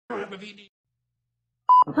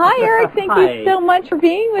Hi, Eric. Thank you so much for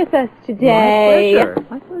being with us today. My pleasure.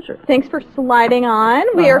 My pleasure. Thanks for sliding on.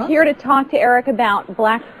 We are here to talk to Eric about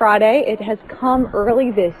Black Friday. It has come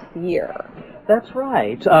early this year. That's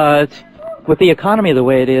right. With the economy the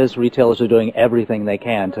way it is, retailers are doing everything they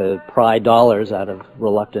can to pry dollars out of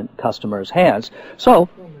reluctant customers' hands. So,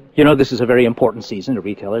 you know, this is a very important season to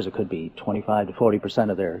retailers. It could be 25 to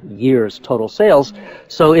 40% of their year's total sales.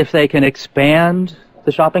 So if they can expand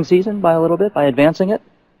the shopping season by a little bit, by advancing it,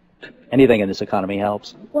 anything in this economy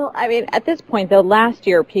helps. Well, I mean, at this point, though, last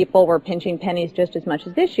year people were pinching pennies just as much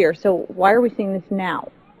as this year. So why are we seeing this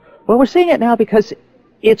now? Well, we're seeing it now because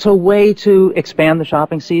it's a way to expand the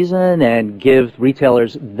shopping season and give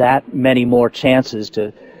retailers that many more chances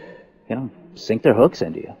to, you know, sink their hooks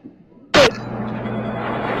into you.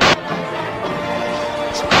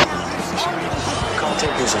 Call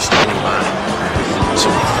takers are standing by.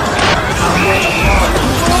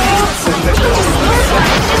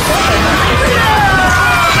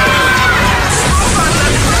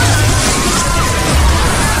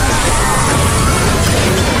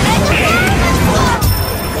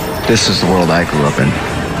 This is the world I grew up in.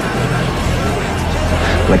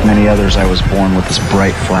 Like many others, I was born with this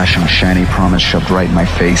bright, flashing, shiny promise shoved right in my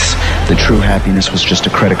face that true happiness was just a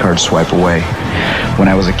credit card swipe away. When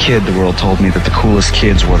I was a kid, the world told me that the coolest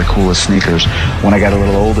kids wore the coolest sneakers. When I got a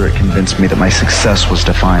little older, it convinced me that my success was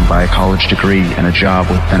defined by a college degree and a job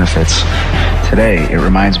with benefits. Today, it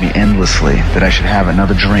reminds me endlessly that I should have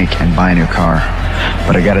another drink and buy a new car.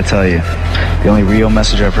 But I gotta tell you, the only real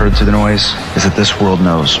message I've heard through the noise is that this world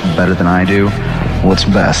knows better than I do what's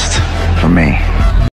best for me.